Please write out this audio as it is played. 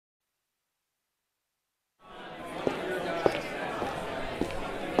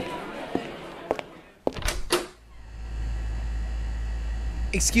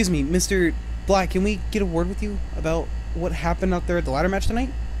Excuse me, Mr. Black, can we get a word with you about what happened out there at the ladder match tonight?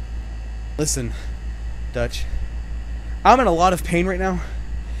 Listen, Dutch, I'm in a lot of pain right now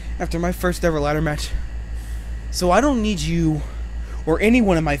after my first ever ladder match. So I don't need you or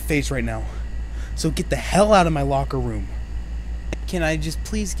anyone in my face right now. So get the hell out of my locker room. Can I just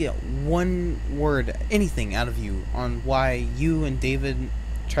please get one word, anything out of you on why you and David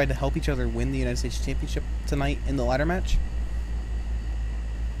tried to help each other win the United States Championship tonight in the ladder match?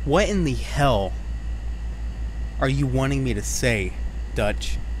 What in the hell are you wanting me to say,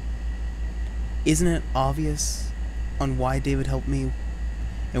 Dutch? Isn't it obvious on why David helped me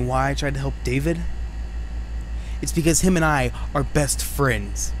and why I tried to help David? It's because him and I are best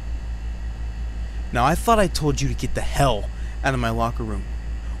friends. Now, I thought I told you to get the hell out of my locker room.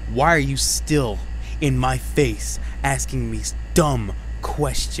 Why are you still in my face asking me dumb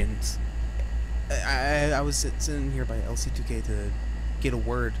questions? I was sitting here by LC2K to get a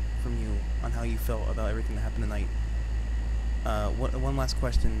word from you on how you felt about everything that happened tonight. One last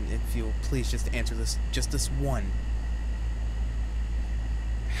question, if you'll please just answer this, just this one.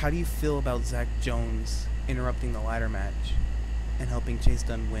 How do you feel about Zach Jones interrupting the ladder match and helping Chase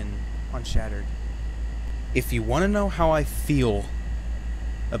Dunn win on Shattered? If you want to know how I feel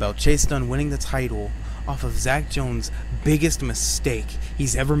about Chase Dunn winning the title off of Zach Jones' biggest mistake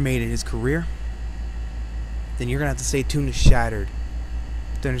he's ever made in his career, then you're going to have to stay tuned to Shattered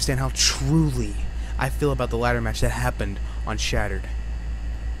to understand how truly I feel about the ladder match that happened on Shattered.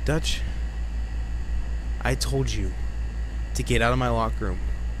 Dutch, I told you to get out of my locker room.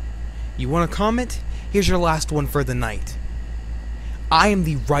 You want a comment? Here's your last one for the night. I am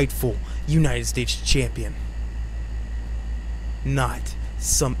the rightful United States champion, not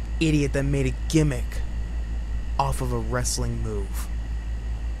some idiot that made a gimmick off of a wrestling move.